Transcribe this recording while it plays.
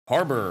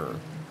Harbor,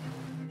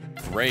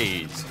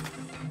 Raise,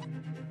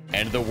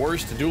 and the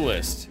worst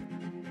duelist.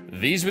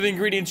 These were the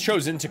ingredients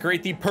chosen to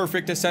create the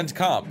perfect Ascent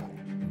comp.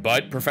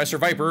 But Professor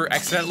Viper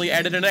accidentally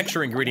added an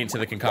extra ingredient to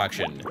the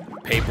concoction,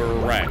 Paper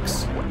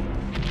Rex.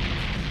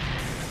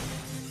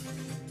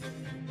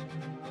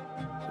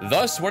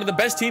 Thus, one of the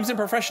best teams in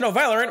professional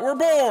Valorant were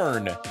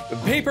born!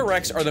 Paper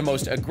Rex are the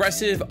most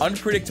aggressive,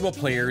 unpredictable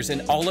players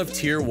in all of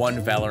Tier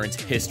 1 Valorant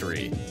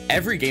history.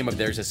 Every game of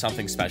theirs is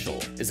something special,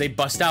 as they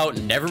bust out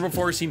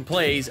never-before-seen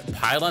plays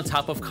piled on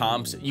top of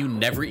comps you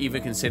never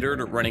even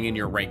considered running in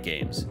your ranked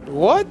games.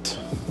 What?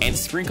 And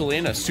sprinkle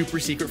in a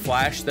super secret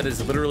flash that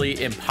is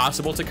literally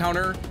impossible to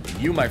counter,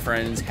 you, my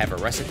friends, have a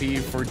recipe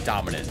for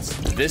dominance.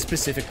 This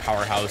Pacific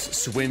powerhouse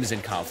swims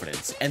in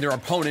confidence, and their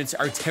opponents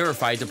are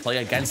terrified to play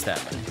against them.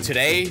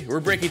 Today,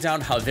 we're breaking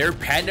down how their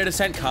patented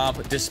Ascent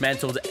comp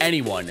dismantled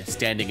anyone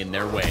standing in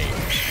their way.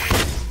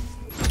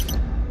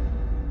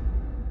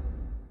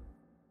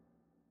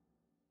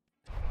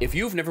 If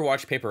you've never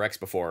watched Paper X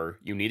before,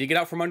 you need to get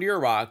out from under your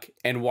rock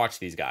and watch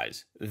these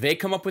guys. They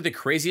come up with the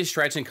craziest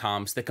strats and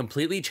comps that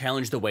completely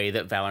challenge the way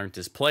that Valorant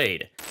is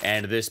played,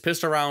 and this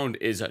pistol round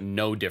is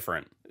no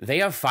different. They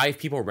have 5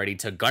 people ready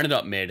to gun it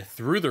up mid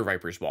through their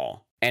Viper's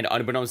wall, and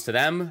unbeknownst to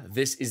them,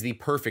 this is the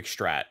perfect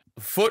strat.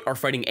 FUT are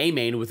fighting A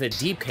main with a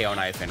deep KO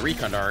knife and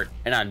recon dart,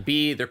 and on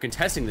B, they're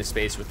contesting this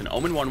space with an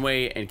Omen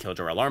one-way and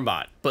Killjoy alarm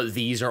bot. But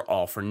these are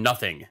all for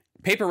nothing.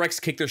 Paper Rex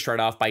kick their strat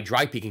off by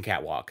dry peeking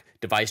Catwalk.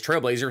 Device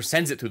Trailblazer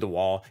sends it through the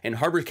wall, and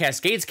Harbor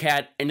cascades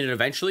Cat, and it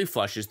eventually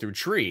flushes through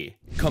Tree.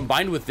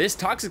 Combined with this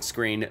toxic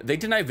screen, they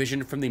deny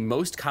vision from the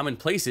most common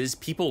places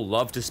people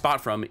love to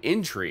spot from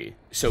in Tree.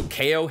 So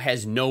KO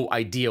has no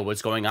idea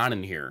what's going on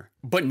in here.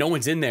 But no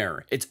one's in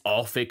there, it's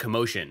all fake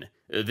commotion.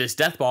 This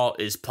deathball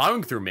is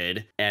plowing through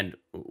mid, and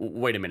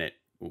wait a minute.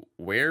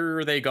 Where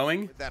are they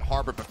going? That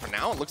Harbor, but for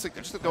now, it looks like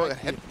they're just going to go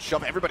ahead and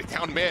shove everybody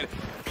down mid.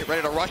 Get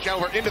ready to rush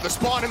over into the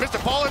spawn, and Mr.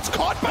 Fallen's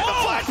caught by the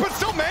flash, but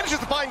still manages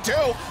to find 2.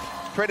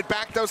 Traded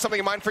back, though, something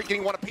in mind for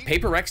getting one apiece.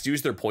 Paper Rex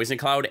used their Poison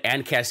Cloud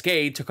and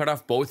Cascade to cut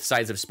off both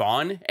sides of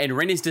spawn, and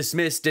Reyna's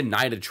Dismiss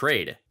denied a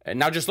trade. And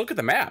now just look at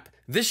the map.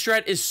 This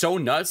strat is so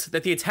nuts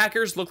that the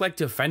attackers look like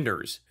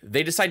defenders.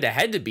 They decide to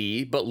head to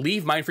B, but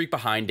leave Mindfreak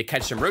behind to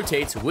catch some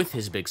rotates with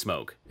his big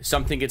smoke.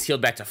 Something gets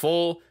healed back to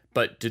full,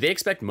 but do they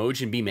expect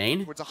Moj in B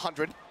main? Towards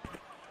 100.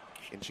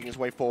 Inching his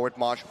way forward,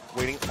 Moj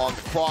waiting on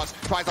the cross,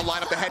 tries to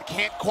line up the head,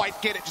 can't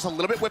quite get it, just a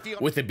little bit whiffy.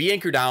 With the B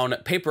anchor down,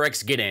 Paper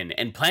X get in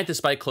and plant the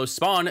spike close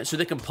spawn so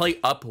they can play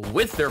up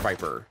with their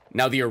Viper.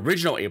 Now the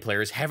original A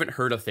players haven't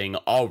heard a thing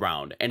all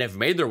round and have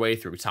made their way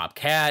through top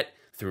cat,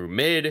 through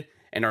mid,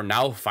 and are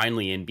now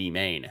finally in B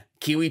main.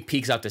 Kiwi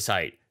peeks out to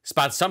sight,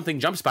 spots something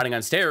jump spotting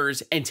on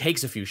stairs, and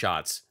takes a few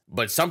shots.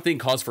 But something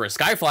calls for a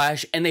Skye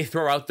flash, and they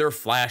throw out their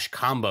flash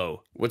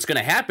combo. What's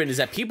gonna happen is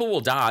that people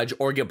will dodge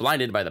or get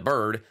blinded by the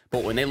bird,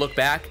 but when they look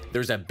back,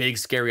 there's a big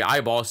scary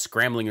eyeball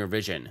scrambling your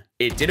vision.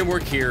 It didn't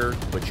work here,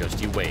 but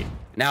just you wait.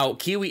 Now,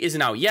 Kiwi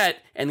isn't out yet,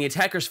 and the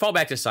attackers fall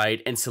back to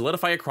site and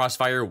solidify a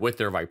crossfire with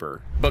their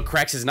Viper. But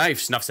cracks his knife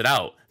snuffs it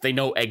out. They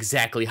know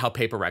exactly how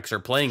Paper Rex are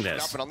playing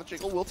this. But on the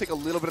jiggle will take a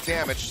little bit of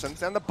damage, sends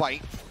down the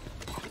bite.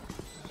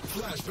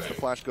 The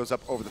flash goes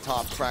up over the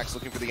top. Cracks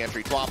looking for the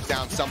entry. Drops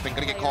down something.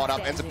 Gonna get caught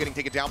up. Ends up getting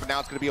taken down, but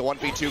now it's gonna be a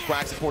 1v2.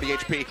 Cracks at 40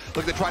 HP.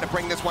 Looking to try to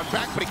bring this one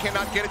back, but he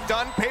cannot get it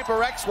done.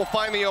 Paper X will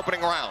find the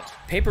opening round.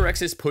 Paper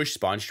X's push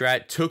spawn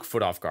strat took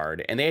FUT off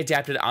guard, and they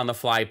adapted on the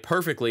fly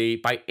perfectly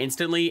by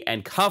instantly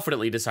and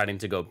confidently deciding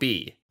to go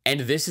B.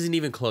 And this isn't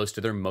even close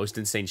to their most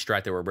insane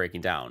strat that we're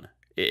breaking down.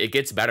 It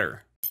gets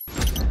better.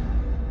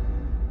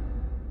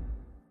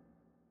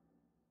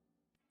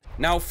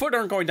 Now, FUT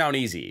aren't going down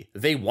easy.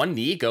 They won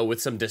the eco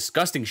with some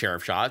disgusting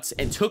sheriff shots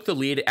and took the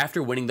lead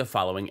after winning the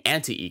following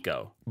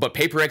anti-eco. But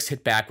Paper X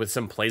hit back with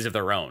some plays of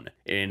their own.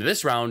 In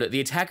this round, the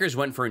attackers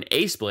went for an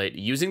A split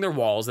using their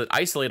walls that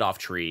isolate off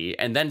Tree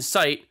and then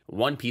sight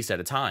one piece at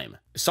a time.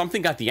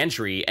 Something got the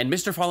entry, and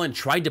Mr. Fallen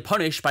tried to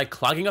punish by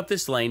clogging up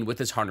this lane with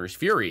his Hunter's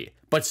Fury,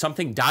 but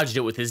something dodged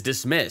it with his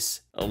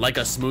Dismiss, like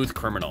a smooth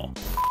criminal.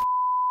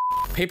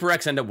 Paper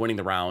X end up winning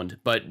the round,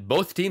 but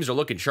both teams are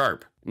looking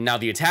sharp. Now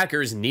the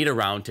attackers need a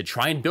round to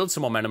try and build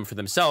some momentum for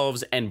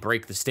themselves and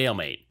break the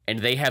stalemate, and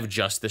they have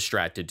just the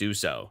strat to do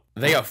so.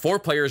 They have 4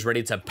 players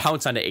ready to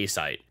pounce onto A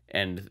site,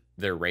 and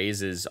their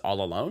Raze is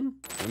all alone?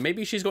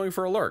 Maybe she's going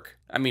for a lurk.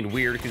 I mean,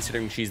 weird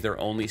considering she's their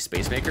only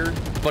space maker,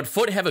 but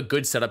FUT have a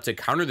good setup to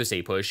counter this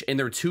A push in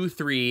their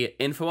 2-3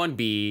 info on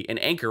B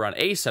and anchor on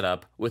A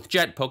setup with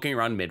Jet poking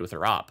around mid with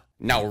her op.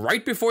 Now,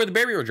 right before the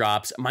barrier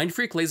drops,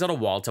 Mindfreak lays out a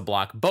wall to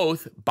block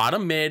both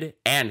bottom mid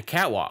and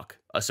Catwalk,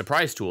 a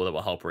surprise tool that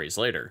will help Raze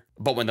later.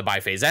 But when the buy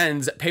phase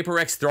ends, Paper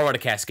X throw out a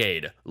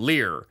Cascade,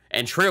 Leer,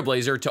 and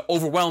Trailblazer to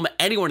overwhelm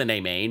anyone in A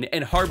main,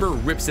 and Harbor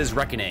rips his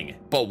Reckoning.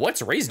 But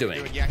what's Raze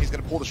doing? Yeah, he's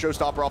gonna pull the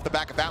showstopper off the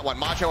back of that one.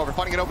 Macho over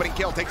finding an opening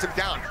kill, takes him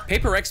down.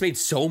 Paper X made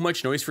so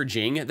much noise for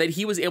Jing that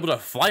he was able to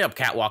fly up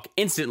Catwalk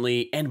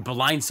instantly and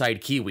blindside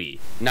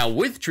Kiwi. Now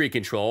with tree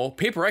control,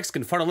 Paper X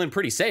can funnel in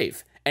pretty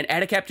safe, and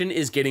Ada Captain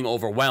is getting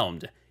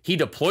overwhelmed. He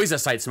deploys a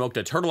site smoke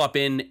to turtle up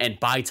in and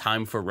buy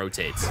time for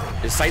rotates.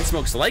 The site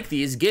smokes like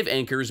these give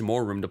anchors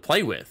more room to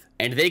play with,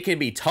 and they can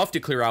be tough to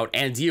clear out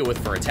and deal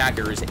with for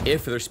attackers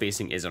if their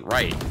spacing isn't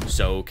right.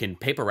 So can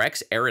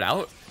PaperX air it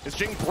out? As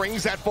Jing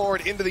brings that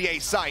forward into the A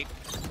site,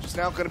 just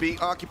now going to be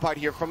occupied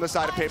here from the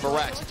side of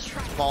PaperX.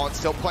 Fallen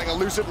still playing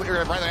elusively, or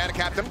rather, Anna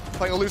Captain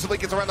playing elusively,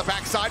 gets around the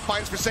backside,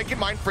 finds Forsaken,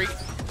 Mind Freak.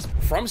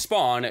 From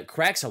spawn,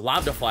 Cracks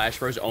lobbed a flash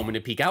for his Omen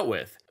to peek out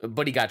with,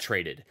 but he got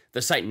traded.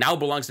 The site now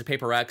belongs to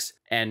PaperX,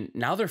 and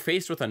now they're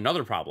faced with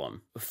another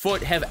problem.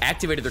 FUT have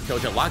activated their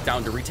Killjoy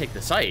lockdown to retake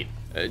the site.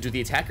 Do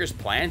the attackers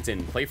plant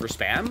and play for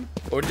spam?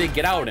 Or do they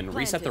get out and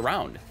reset the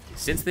round?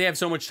 Since they have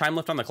so much time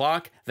left on the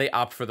clock, they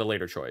opt for the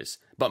later choice.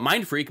 But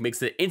Mind Freak makes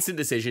the instant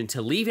decision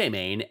to leave A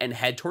main and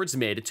head towards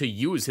mid to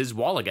use his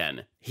wall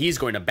again. He's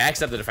going to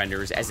backstab the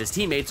defenders as his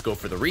teammates go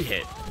for the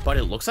rehit, but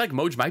it looks like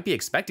Moj might be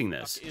expecting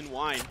this. In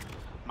wine,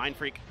 Mind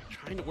Freak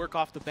trying to work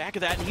off the back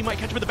of that, and he might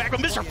catch him in the back, but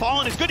Mr.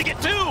 Fallen is good to get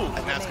two!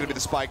 And that's going to be the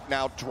spike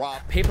now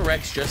drop.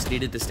 PaperX just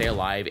needed to stay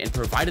alive and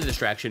provide a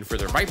distraction for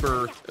their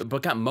Viper,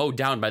 but got mowed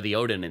down by the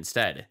Odin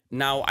instead.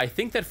 Now, I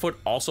think that FUT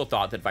also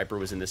thought that Viper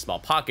was in this small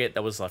pocket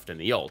that was left in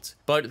the ult,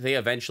 but they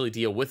eventually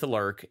deal with the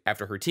lurk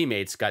after her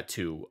teammates got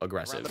too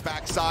aggressive. Around the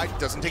backside,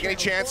 doesn't take any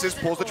chances,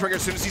 pulls the trigger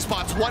as soon as he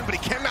spots one, but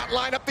he cannot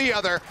line up the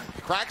other.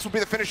 Cracks will be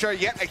the finisher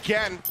yet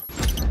again.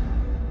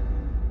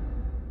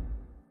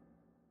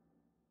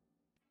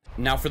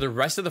 Now, for the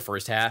rest of the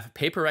first half,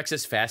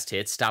 PaperX's fast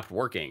hits stopped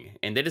working,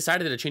 and they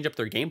decided to change up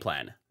their game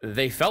plan.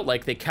 They felt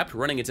like they kept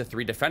running into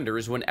 3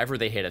 defenders whenever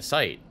they hit a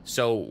site.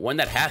 So when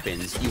that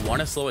happens, you want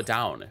to slow it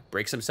down,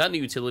 break some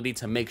sentinel utility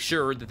to make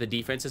sure that the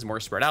defense is more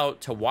spread out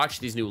to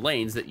watch these new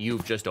lanes that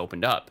you've just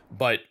opened up.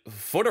 But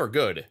FUT are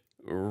good,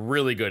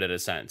 really good at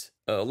Ascent.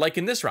 Like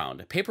in this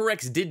round,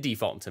 PaperX did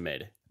default into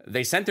mid.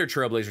 They sent their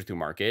Trailblazer through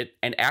market,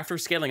 and after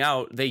scaling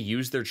out, they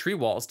used their tree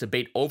walls to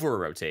bait over a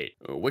rotate,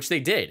 which they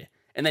did,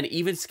 and then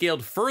even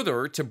scaled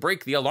further to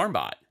break the alarm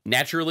bot.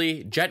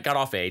 Naturally, Jett got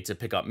off A to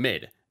pick up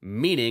mid,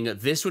 meaning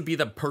this would be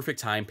the perfect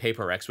time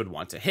PaperX would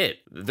want to hit.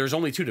 There's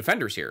only 2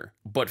 defenders here,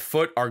 but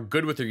FUT are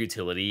good with their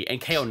utility,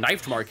 and KO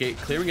knifed market,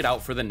 clearing it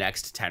out for the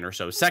next 10 or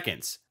so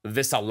seconds.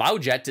 This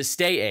allowed Jett to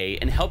stay A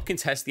and help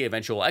contest the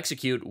eventual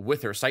execute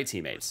with her site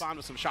teammates. Respond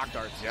with some shock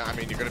darts. Yeah, I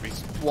mean, you're going to be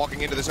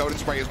walking into this Odin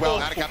spray as well.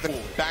 Anna Captain,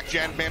 back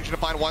gen, managing to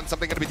find one.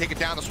 Something going to be taken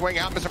down. The swing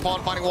out. Mr.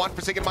 Fallen finding one.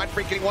 Forsaken Mind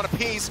Freak getting one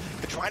apiece.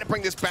 They're trying to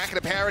bring this back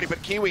into parity,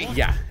 but Kiwi.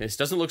 Yeah, this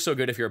doesn't look so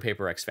good if you're a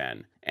PaperX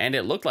fan. And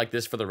it looked like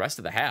this for the rest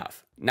of the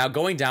half. Now,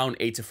 going down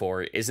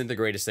 8-4 isn't the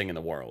greatest thing in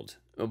the world,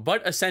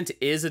 but Ascent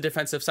is a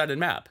defensive-sided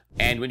map.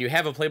 And when you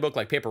have a playbook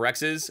like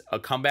PaperX's, a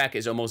comeback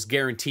is almost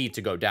guaranteed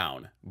to go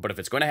down. But if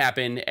it's going to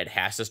happen, it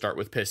has to start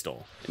with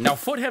pistol. Now,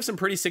 FUT have some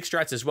pretty sick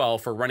strats as well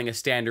for running a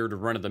standard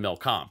run-of-the-mill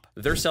comp.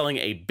 They're selling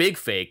a big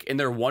fake in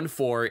their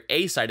 1-4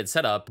 A-sided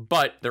setup,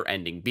 but they're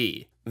ending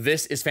B.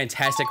 This is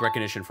fantastic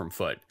recognition from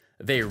FUT.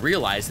 They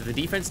realize that the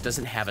defense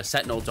doesn't have a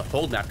sentinel to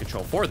hold map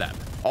control for them.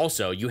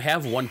 Also, you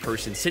have one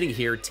person sitting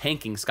here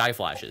tanking Skye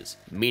flashes,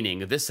 meaning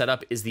this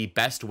setup is the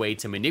best way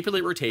to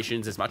manipulate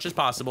rotations as much as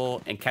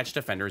possible and catch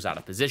defenders out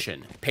of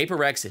position.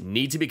 PaperX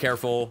need to be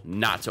careful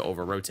not to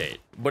over-rotate.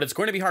 But it's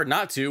going to be hard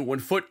not to when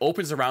FUT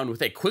opens around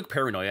with a quick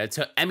paranoia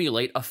to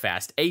emulate a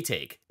fast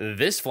A-take.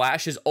 This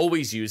flash is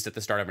always used at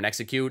the start of an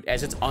execute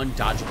as it's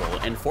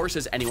undodgeable and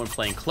forces anyone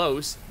playing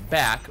close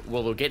back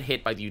while they'll get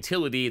hit by the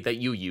utility that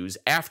you use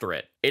after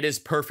it. It is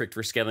perfect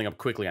for scaling up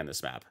quickly on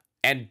this map.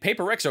 And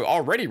PaperX are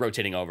already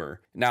rotating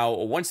over. Now,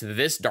 once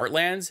this dart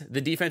lands,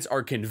 the defense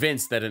are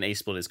convinced that an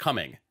A-split is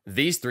coming.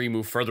 These 3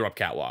 move further up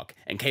catwalk,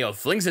 and KO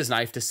flings his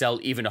knife to sell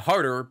even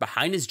harder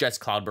behind his Jett's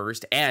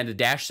cloudburst and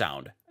dash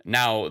sound.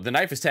 Now, the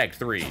knife is tagged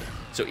 3,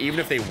 so even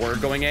if they were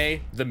going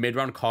A, the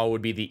mid-round call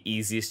would be the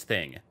easiest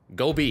thing.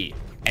 Go B.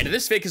 And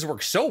this fake has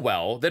worked so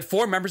well that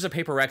 4 members of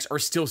PaperX are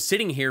still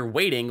sitting here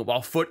waiting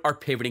while FUT are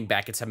pivoting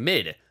back into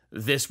mid.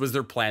 This was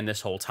their plan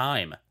this whole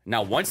time.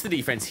 Now, once the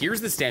defense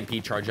hears the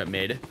Stampede charge up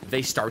mid,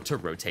 they start to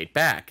rotate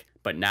back.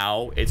 But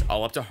now, it's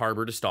all up to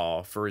Harbor to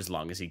stall for as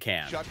long as he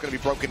can. Shot's going to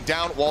be broken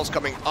down. Wall's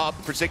coming up.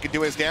 Forsaken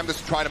doing his damnedest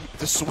to try to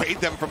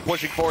dissuade them from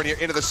pushing forward here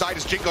into the side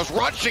as Jing goes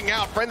rushing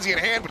out. Frenzy in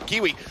hand, but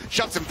Kiwi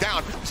shuts him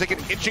down. Forsaken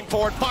inching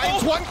forward,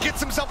 finds one,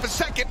 gets himself a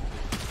second.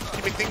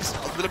 Keeping things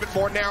a little bit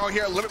more narrow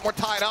here, a little bit more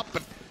tied up,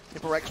 but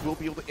PaperX will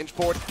be able to inch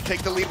forward,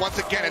 take the lead once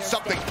again, and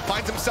Something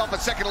finds himself a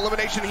second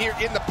elimination here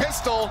in the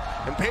pistol,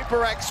 and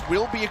PaperX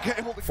will be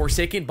able to...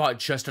 Forsaken bought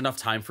just enough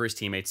time for his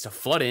teammates to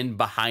flood in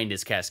behind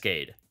his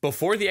cascade.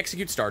 Before the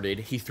execute started,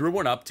 he threw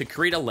one up to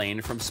create a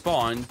lane from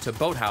spawn to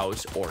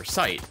boathouse or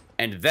site.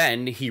 And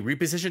then he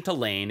repositioned to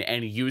lane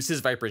and used his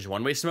Viper's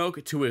one-way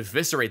smoke to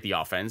eviscerate the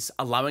offense,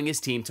 allowing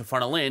his team to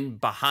funnel in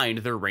behind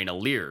their Reyna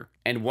Lear.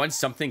 And once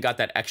Something got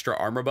that extra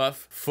armor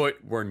buff,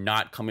 FUT were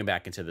not coming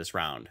back into this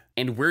round.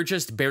 And we're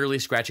just barely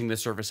scratching the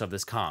surface of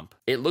this comp.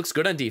 It looks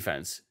good on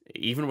defense,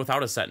 even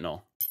without a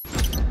sentinel.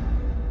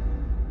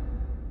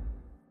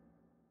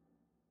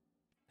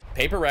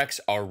 PaperX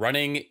are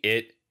running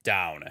it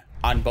down.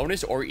 On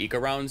bonus or eco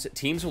rounds,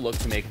 teams will look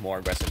to make more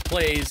aggressive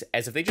plays,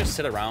 as if they just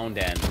sit around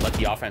and let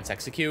the offense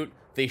execute,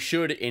 they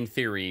should, in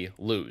theory,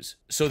 lose.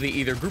 So they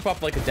either group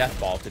up like a death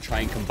ball to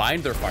try and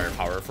combine their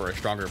firepower for a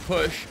stronger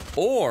push,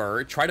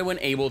 or try to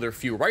enable their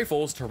few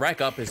rifles to rack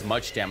up as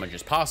much damage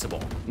as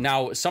possible.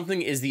 Now,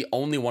 Something is the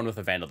only one with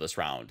a Vandal this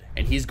round,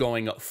 and he's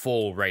going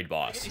full raid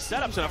boss. These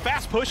setups and a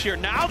fast push here.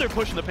 Now they're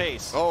pushing the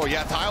pace. Oh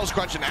yeah, Tiles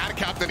crunching at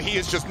Captain. He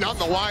is just none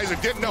the wiser.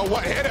 Didn't know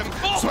what hit him.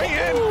 Swing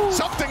in.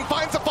 Something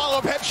finds a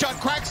follow-up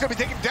headshot. Crack's gonna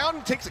be taken down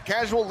and takes a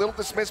casual little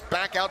dismiss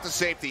back out to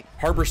safety.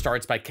 Harbor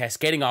starts by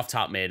cascading off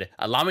top mid,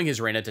 allowing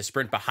his Reyna to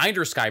sprint behind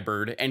her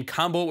Skybird and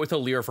combo with a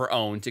Leer of her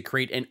own to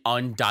create an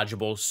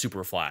undodgeable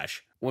super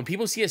flash. When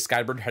people see a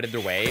Skybird headed their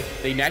way,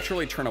 they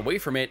naturally turn away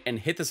from it and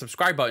hit the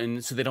subscribe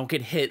button so they don't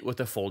get hit with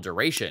the full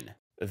duration.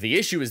 The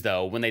issue is,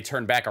 though, when they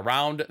turn back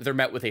around, they're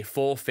met with a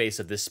full face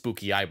of this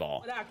spooky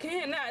eyeball. I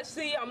cannot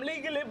see, I'm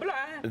legally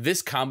blind.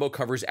 This combo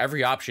covers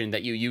every option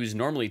that you use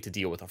normally to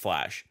deal with a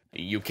flash.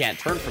 You can't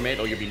turn from it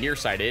or you'll be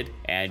nearsighted,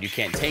 and you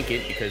can't tank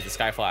it because the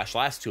Skye flash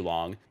lasts too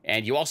long,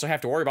 and you also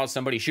have to worry about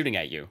somebody shooting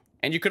at you.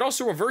 And you could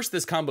also reverse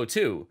this combo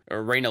too.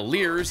 Reyna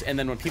leers, and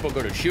then when people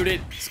go to shoot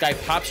it, Skye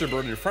pops her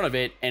bird in front of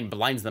it and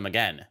blinds them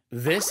again.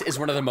 This is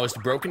one of the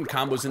most broken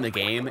combos in the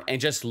game,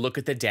 and just look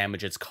at the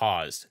damage it's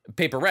caused.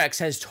 Paper X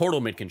has total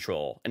mid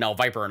control, and now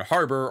Viper and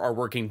Harbor are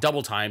working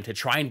double time to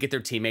try and get their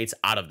teammates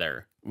out of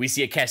there. We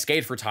see a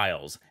cascade for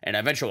Tiles, an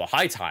eventual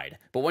high tide,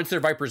 but once their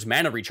Viper's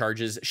mana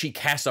recharges, she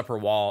casts up her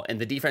wall and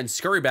the defense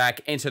scurry back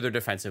into their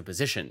defensive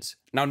positions.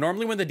 Now,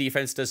 normally when the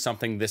defense does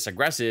something this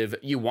aggressive,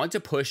 you want to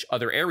push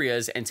other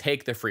areas and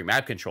take the free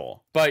map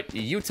control. But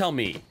you tell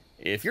me,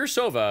 if you're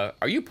Sova,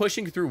 are you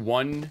pushing through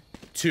 1,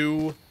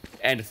 2,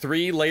 and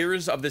 3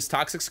 layers of this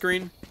toxic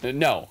screen?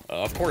 No,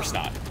 of course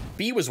not.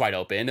 B was wide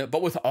open,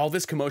 but with all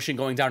this commotion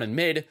going down in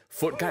mid,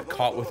 FUT got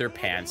caught with their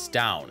pants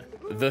down.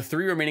 The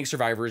 3 remaining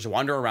survivors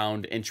wander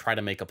around and try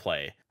to make a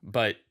play,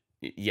 but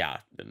yeah,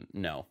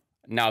 no.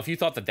 Now, if you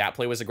thought that that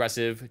play was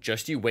aggressive,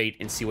 just you wait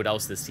and see what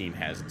else this team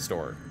has in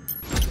store.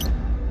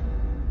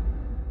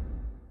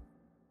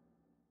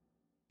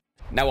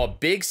 Now, a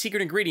big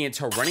secret ingredient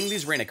to running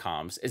these Reyna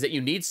comms is that you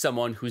need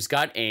someone who's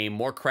got aim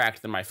more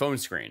cracked than my phone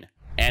screen.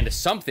 And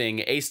something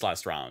aced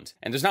last round.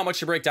 And there's not much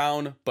to break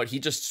down, but he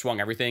just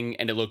swung everything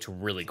and it looked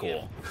really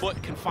cool.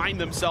 FUT can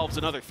find themselves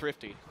another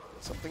Thrifty.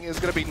 Something is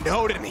going to be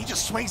noted, and he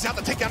just swings out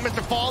to take down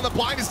Mr. Fall, and the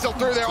blind is still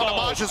through there on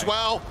Amaj as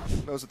well.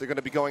 Knows that they're going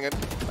to be going in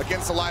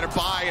against the ladder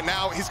by, and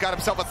now he's got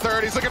himself a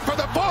third. He's looking for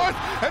the fourth,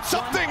 and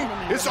something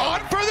is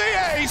on for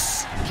the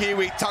ace.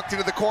 Kiwi tucked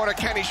into the corner.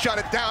 Can he shut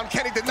it down?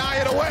 Can he deny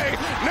it away?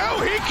 No,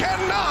 he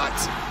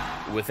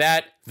cannot. With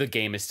that, the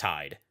game is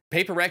tied.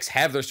 Paper X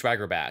have their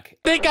swagger back.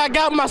 Think I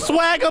got my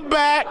swagger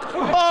back.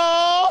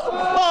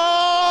 Oh.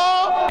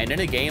 And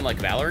in a game like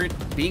Valorant,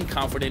 being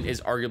confident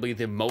is arguably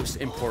the most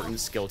important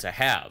skill to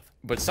have.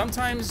 But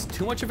sometimes,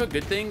 too much of a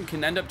good thing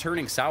can end up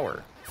turning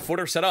sour.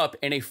 FUT are set up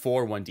in a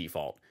 4-1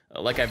 default.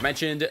 Like I've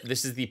mentioned,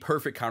 this is the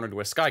perfect counter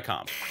to a Skye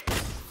comp.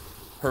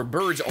 Her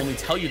birds only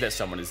tell you that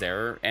someone is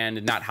there,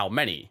 and not how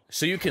many.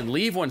 So you can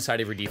leave one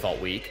side of your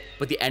default weak,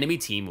 but the enemy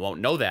team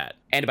won't know that.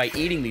 And by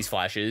eating these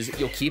flashes,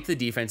 you'll keep the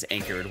defense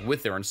anchored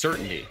with their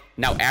uncertainty.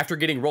 Now, after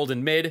getting rolled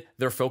in mid,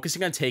 they're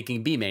focusing on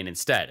taking B main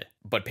instead.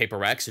 But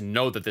Paper X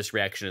know that this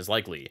reaction is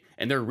likely,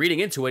 and they're reading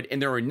into it in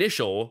their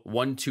initial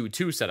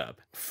 1-2-2 setup.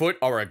 FUT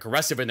are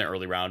aggressive in the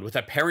early round with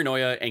a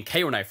Paranoia and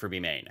KO knife for B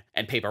main,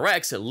 and Paper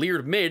X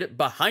leered mid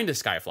behind a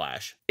Skye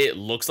flash. It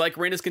looks like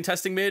Reyna's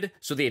contesting mid,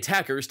 so the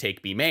attackers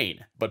take B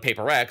main. But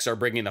Paper X are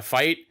bringing the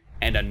fight,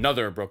 and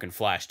another broken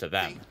flash to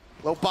them.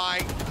 Low buy.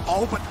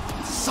 Oh, but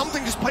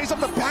something just plays up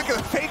the back of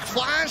the fake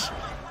flash.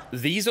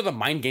 These are the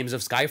mind games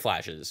of Skye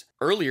flashes.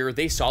 Earlier,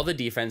 they saw the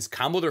defense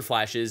combo their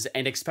flashes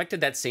and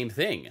expected that same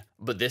thing.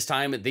 But this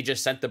time, they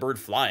just sent the bird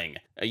flying.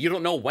 You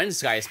don't know when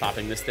Skye is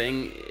popping this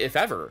thing, if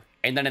ever.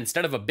 And then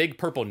instead of a big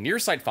purple near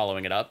sight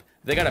following it up,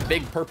 they got a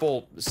big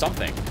purple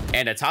something.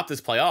 And to top this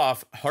play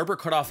off, Harbor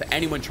cut off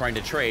anyone trying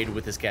to trade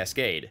with his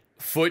cascade.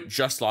 FUT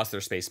just lost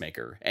their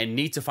Spacemaker and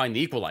need to find the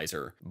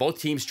equalizer.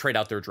 Both teams trade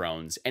out their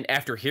drones, and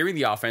after hearing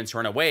the offense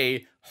run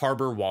away,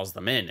 Harbor walls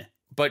them in.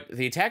 But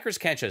the attackers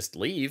can't just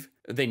leave.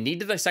 They need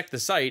to dissect the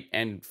site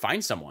and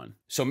find someone.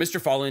 So Mr.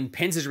 Fallen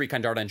pins his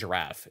recon dart on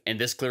Giraffe, and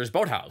this clears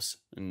Boathouse.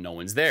 No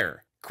one's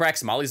there.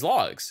 Cracks Molly's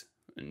logs.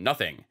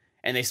 Nothing.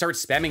 And they start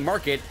spamming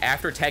market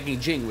after tagging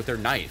Jing with their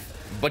knife.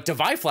 But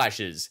Devi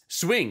flashes,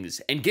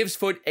 swings, and gives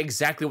FUT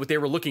exactly what they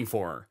were looking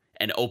for,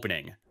 an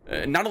opening.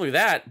 Not only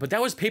that, but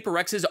that was Paper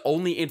X's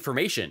only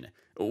information.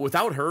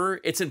 Without her,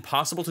 it's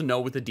impossible to know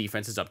what the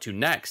defense is up to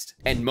next.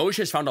 And Moj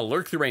has found a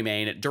lurk through A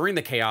main during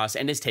the chaos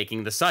and is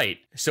taking the site.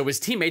 So his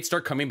teammates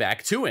start coming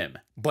back to him.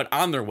 But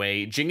on their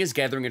way, Jing is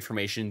gathering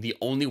information the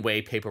only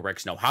way Paper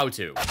X know how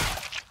to.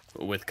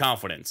 With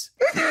confidence.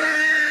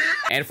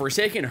 And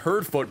Forsaken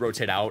heard FUT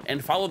rotate out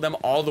and followed them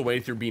all the way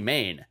through B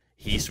main.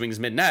 He swings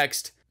mid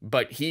next,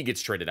 but he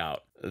gets traded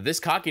out. This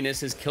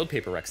cockiness has killed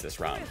Paper X this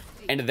round.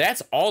 And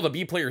that's all the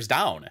B players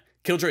down.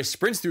 Killjoy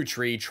sprints through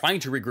tree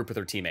trying to regroup with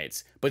her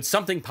teammates, but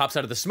something pops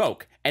out of the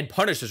smoke and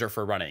punishes her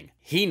for running.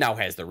 He now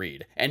has the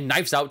read and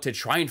knifes out to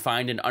try and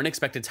find an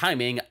unexpected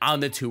timing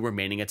on the 2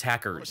 remaining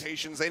attackers.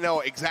 Rotations, they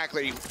know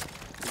exactly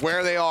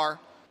where they are.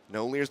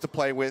 No Lears to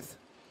play with.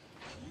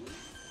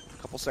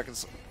 A couple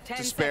seconds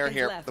to spare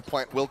here. Left. The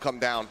plant will come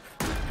down.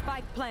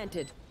 Spike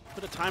planted.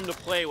 Bit of time to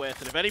play with,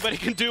 and if anybody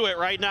can do it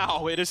right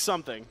now, it is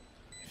something.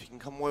 If he can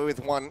come away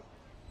with one,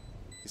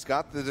 he's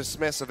got the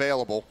dismiss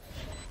available.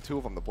 2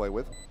 of them to play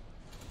with.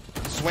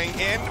 Swing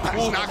in.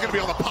 He's not going to be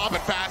able to pop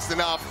it fast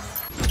enough.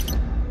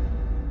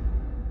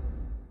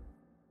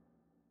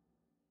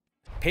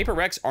 Paper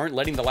Rex aren't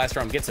letting the last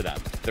round get to them.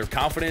 Their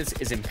confidence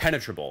is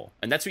impenetrable,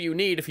 and that's what you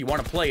need if you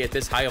want to play at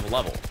this high of a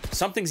level.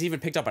 Something's even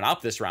picked up an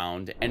op this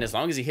round, and as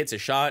long as he hits a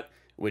shot,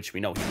 which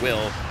we know he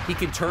will, he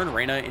can turn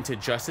Reyna into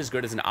just as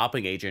good as an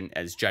opping agent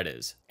as Jet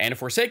is. And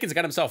Forsaken's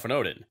got himself an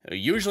Odin.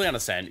 Usually on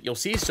Ascent, you'll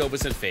see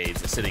Sobus and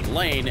Fades sitting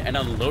lane and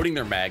unloading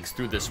their mags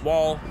through this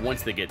wall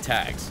once they get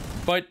tags.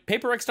 But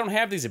Paper X don't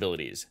have these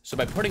abilities, so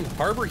by putting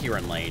Harbor here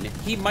in lane,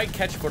 he might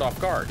catch FUT off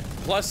guard.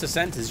 Plus,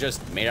 Ascent is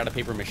just made out of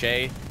paper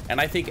mache, and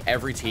I think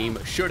every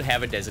team should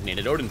have a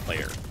designated Odin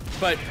player.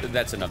 But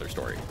that's another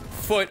story.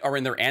 FUT are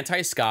in their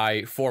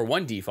anti-Skye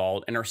 4-1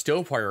 default and are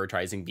still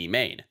prioritizing B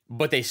main.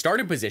 But they start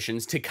in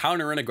positions to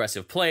counter an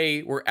aggressive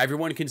play where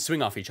everyone can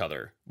swing off each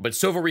other. But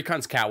Sova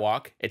recons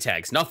catwalk, it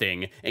tags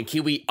nothing, and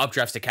Kiwi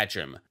updrafts to catch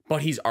him.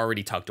 But he's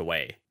already tucked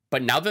away.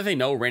 But now that they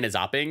know Reyna's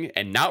opping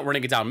and not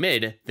running it down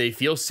mid, they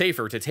feel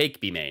safer to take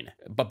B main.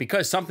 But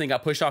because something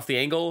got pushed off the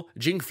angle,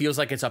 Jing feels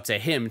like it's up to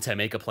him to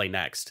make a play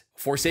next.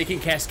 Forsaken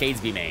cascades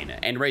B main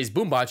and Ray's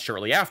boombots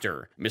shortly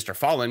after. Mr.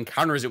 Fallen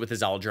counters it with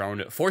his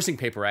drone, forcing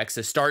Paper X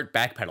to start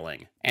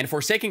backpedaling. And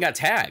Forsaken got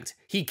tagged.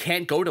 He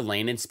can't go to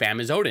lane and spam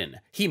his Odin.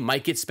 He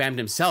might get spammed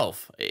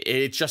himself.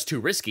 It's just too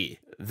risky.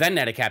 Then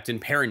Netta Captain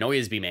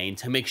paranoias B main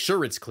to make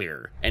sure it's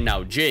clear. And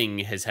now Jing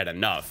has had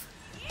enough.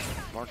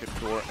 Market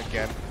door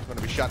again, going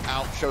to be shut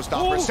out.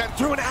 Showstopper sent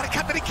through an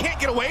Attica that he can't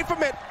get away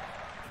from it.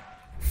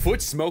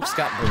 FUT smokes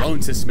got blown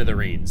to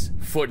smithereens.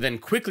 FUT then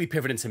quickly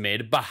pivot into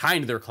mid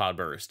behind their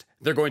cloudburst.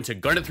 They're going to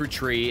gun it through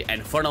tree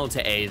and funnel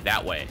into A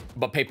that way.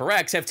 But Paper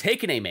X have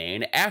taken A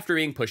main after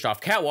being pushed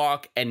off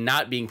catwalk and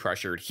not being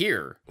pressured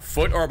here.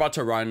 FUT are about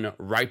to run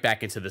right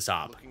back into this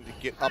op. Looking to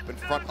get up in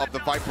front of the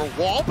Viper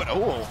wall, but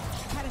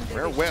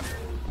rare whiff.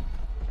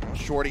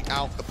 Shorty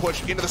out, the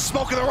push into the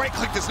smoke, and the right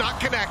click does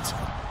not connect.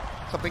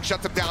 Something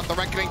shuts him down. The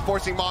Reckoning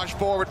forcing Maj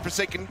forward.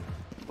 Forsaken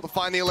able to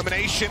find the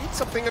elimination.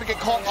 Something going to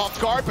get caught off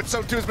guard, but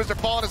so too is Mr.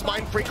 Fallen. His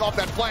Mind Freak off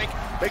that flank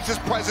makes his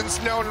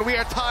presence known, and we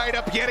are tied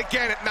up yet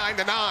again at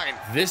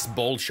 9-9. This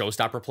bold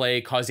showstopper play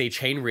caused a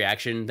chain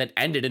reaction that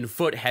ended in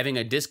FUT having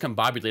a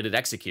discombobulated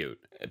execute.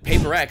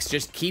 Paper X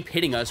just keep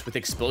hitting us with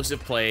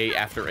explosive play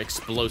after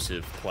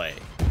explosive play.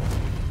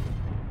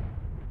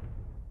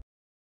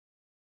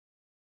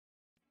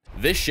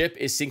 This ship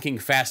is sinking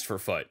fast for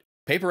FUT.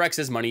 Paper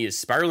X's money is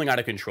spiraling out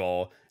of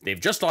control, they've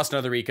just lost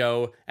another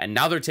eco, and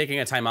now they're taking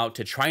a timeout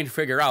to try and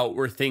figure out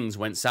where things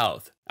went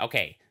south.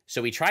 Okay,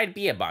 so we tried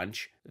B a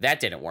bunch,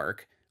 that didn't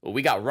work,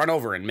 we got run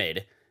over in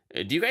mid.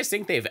 Do you guys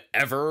think they've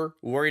ever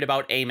worried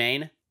about A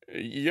main?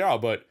 Yeah,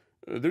 but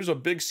there's a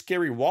big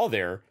scary wall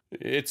there.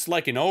 It's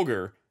like an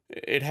ogre.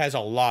 It has a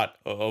lot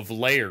of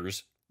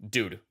layers.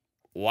 Dude,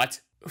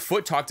 what?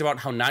 FUT talked about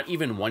how not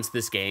even once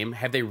this game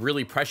have they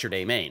really pressured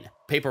A main.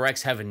 Paper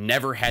X have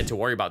never had to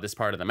worry about this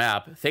part of the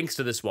map thanks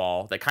to this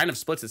wall that kind of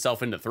splits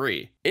itself into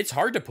 3. It's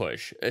hard to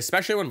push,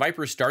 especially when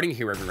Viper's starting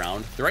here every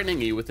round,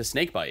 threatening you with the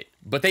snake bite.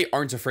 But they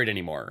aren't afraid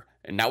anymore.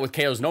 And not with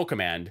KO's no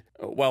command.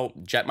 Well,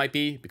 Jet might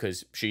be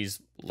because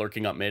she's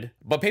lurking up mid.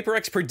 But Paper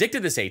X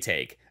predicted this A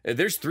take.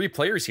 There's 3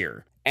 players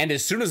here. And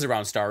as soon as the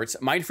round starts,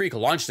 Mindfreak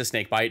launched the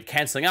snakebite,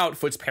 canceling out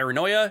FUT's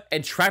paranoia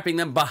and trapping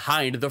them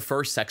behind the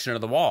first section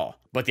of the wall.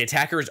 But the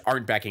attackers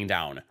aren't backing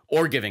down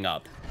or giving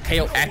up.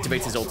 KO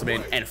activates his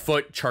ultimate and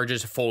FUT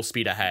charges full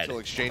speed ahead. Still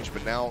exchange,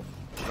 but now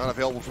not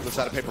available from the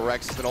side of Paper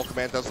X. The null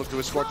command does look to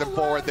escort them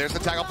forward. There's the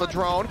tag off the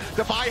drone.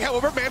 Defy,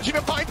 however, managing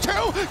to find 2,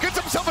 gets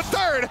himself a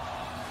 3rd.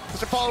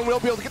 Mr. Fallen will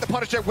be able to get the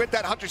punish there with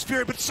that Hunter's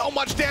Fury, but so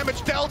much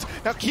damage dealt.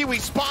 Now Kiwi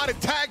spotted,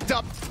 tagged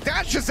up,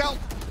 dashes out.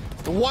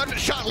 The 1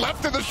 shot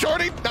left of the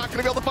shorty, not going to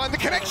be able to find the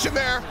connection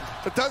there.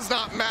 It does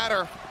not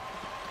matter.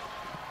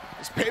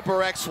 This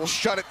Paper X will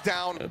shut it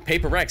down.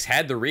 Paper X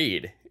had the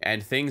read,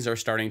 and things are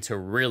starting to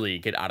really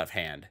get out of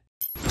hand.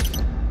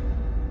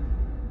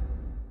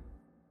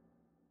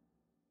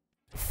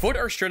 FUT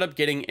are straight up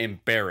getting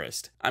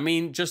embarrassed. I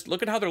mean, just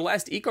look at how their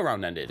last eco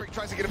round ended. Freak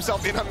tries to get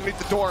himself in underneath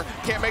the door,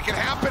 can't make it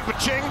happen, but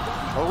Jing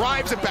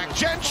arrives and back.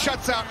 Jen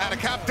shuts out at a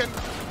captain,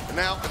 and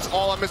now it's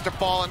all on Mr.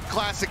 Fallen,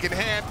 classic in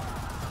hand.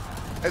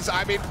 As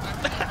I mean,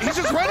 he's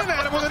just running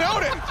at him with an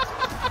Odin.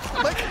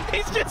 Like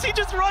he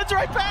just runs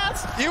right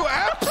past. You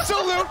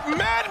absolute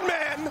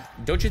madman.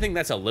 Don't you think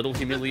that's a little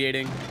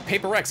humiliating?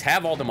 Paper X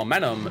have all the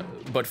momentum,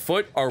 but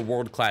FUT are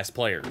world-class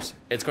players.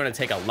 It's going to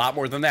take a lot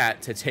more than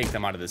that to take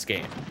them out of this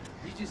game.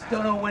 You just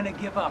don't know when to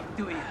give up,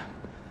 do you?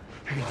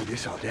 I can do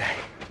this all day.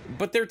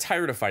 But they're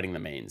tired of fighting the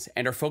mains,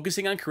 and are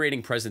focusing on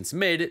creating presence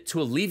mid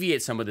to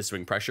alleviate some of the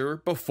swing pressure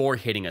before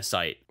hitting a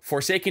site.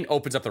 Forsaken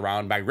opens up the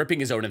round by ripping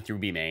his Odin through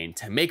B main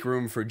to make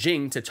room for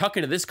Jing to tuck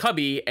into this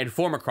cubby and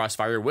form a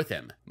crossfire with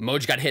him.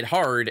 Moj got hit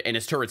hard and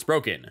his turret's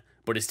broken,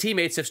 but his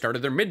teammates have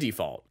started their mid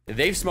default.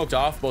 They've smoked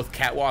off both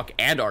Catwalk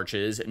and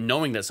Arches,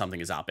 knowing that something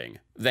is opping.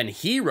 Then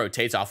he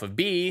rotates off of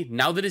B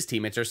now that his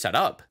teammates are set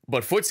up.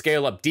 But FUT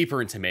scale up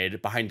deeper into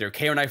mid behind their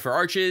KO knife for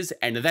Arches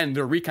and then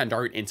their recon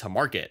dart into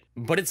market.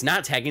 But it's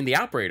not tagging the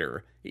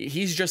operator.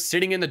 He's just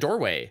sitting in the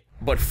doorway.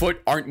 But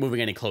FUT aren't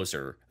moving any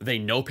closer. They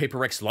know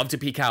PaperX love to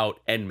peek out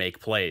and make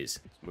plays.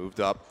 Moved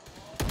up.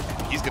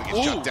 He's gonna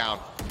get shut down.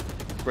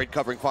 Great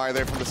covering fire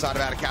there from the side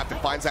of Adacaptain.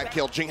 Finds that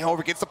kill. Jing,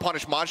 however, gets the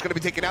punish. Maj gonna be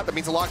taken out. That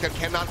means the lockdown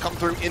cannot come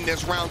through in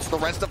this round, so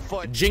the rest of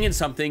FUT. Jing and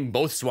Something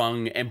both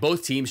swung, and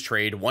both teams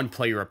trade one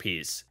player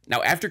apiece.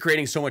 Now, after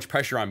creating so much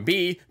pressure on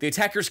B, the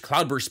attackers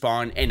cloudburst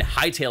spawn and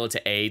hightail it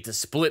to A to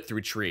split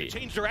through tree.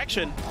 Change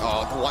direction.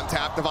 Oh, the one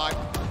tap divide.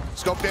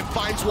 Scoped in,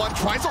 finds one,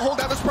 tries to hold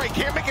down the spray.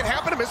 Can't make it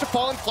happen. Mr.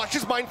 Fallen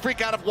flushes Mind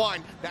Freak out of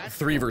one.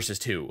 3 versus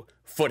 2.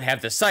 FUT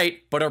have the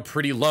site, but are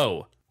pretty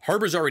low.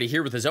 Harbor's already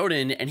here with his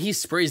Odin, and he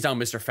sprays down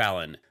Mr.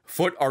 Fallon.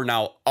 FUT are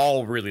now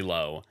all really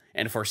low,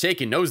 and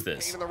Forsaken knows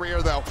this. In the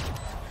rear, though.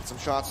 Get some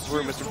shots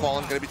through. Mr.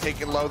 Fallen's going to be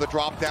taking low. The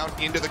drop down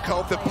into the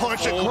cove. The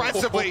push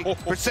aggressively.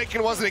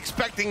 Forsaken wasn't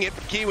expecting it,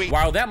 but Kiwi.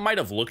 While that might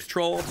have looked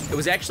troll, it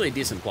was actually a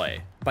decent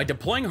play. By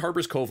deploying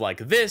Harbor's Cove like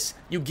this,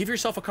 you give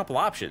yourself a couple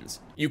options.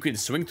 You can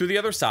swing through the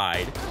other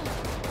side,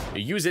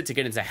 use it to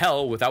get into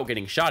hell without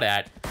getting shot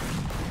at,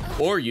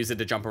 or use it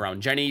to jump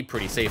around Jenny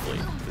pretty safely.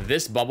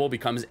 This bubble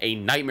becomes a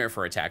nightmare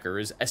for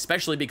attackers,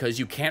 especially because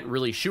you can't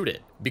really shoot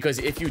it. Because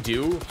if you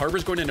do,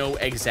 Harbor's going to know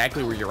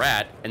exactly where you're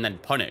at and then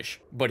punish.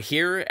 But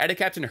here,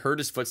 Adacaptain heard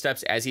his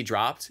footsteps as he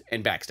dropped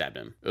and backstabbed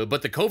him.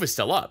 But the Cove is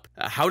still up.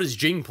 How does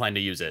Jing plan to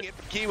use it?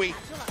 Kiwi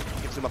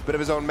gives him a bit of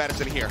his own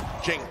medicine here.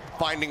 Jing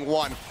finding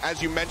one.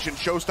 As you mentioned,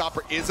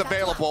 Showstopper is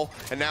available.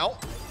 And now,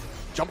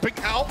 jumping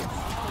out,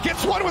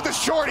 gets one with a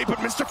shorty, but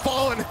Mr.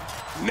 Fallen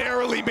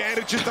narrowly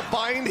manages to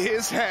find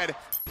his head.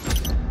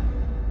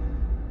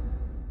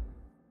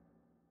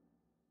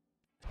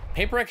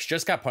 PaperX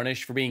just got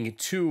punished for being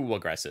too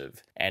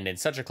aggressive, and in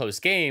such a close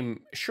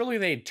game, surely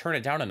they'd turn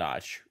it down a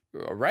notch,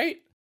 right?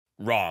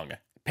 Wrong.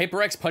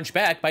 PaperX punched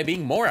back by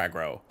being more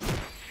aggro.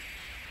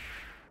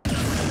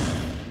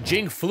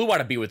 Jing flew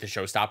out of B with the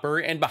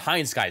Showstopper and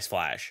behind Skye's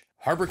flash.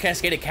 Harbor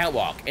cascaded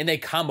Catwalk, and they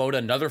comboed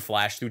another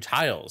flash through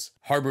tiles.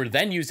 Harbor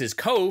then used his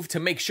Cove to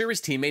make sure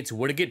his teammates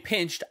wouldn't get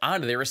pinched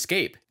onto their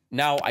escape.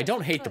 Now, I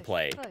don't hate the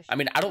play. I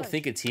mean, I don't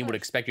think a team would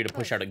expect you to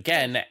push out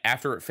again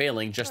after it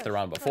failing just the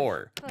round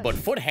before. But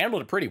FUT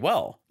handled it pretty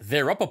well.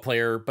 They're up a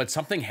player, but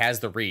Something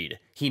has the read.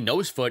 He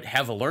knows FUT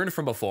have learned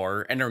from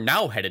before and are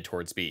now headed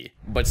towards B.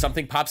 But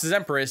Something pops his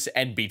Empress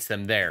and beats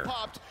them there.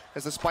 Popped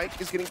as the spike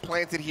is getting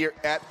planted here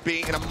at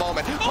B in a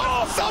moment.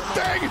 But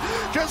Something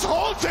just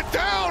holds it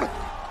down!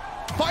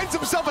 Finds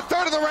himself a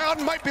third of the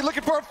round, might be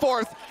looking for a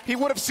fourth. He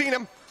would have seen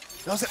him.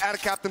 Knows that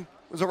Adacaptain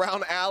was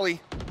around alley.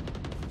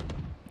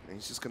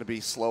 He's just going to be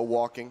slow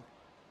walking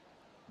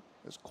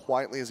as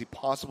quietly as he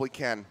possibly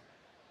can.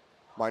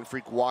 Mind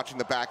Freak watching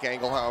the back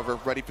angle, however,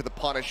 ready for the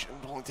punish.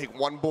 And only take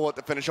one bullet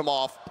to finish him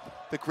off.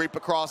 The creep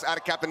across.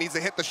 Adacaptain needs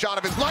to hit the shot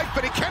of his life,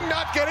 but he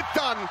cannot get it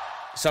done.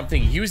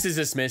 Something uses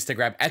this miss to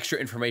grab extra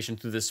information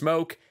through the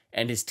smoke,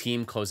 and his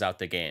team close out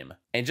the game.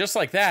 And just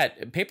like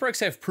that, PaperX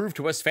have proved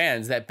to us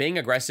fans that being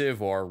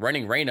aggressive or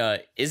running Reyna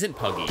isn't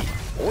puggy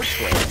or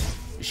troll.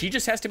 She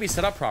just has to be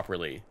set up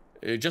properly,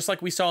 just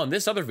like we saw in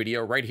this other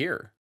video right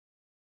here.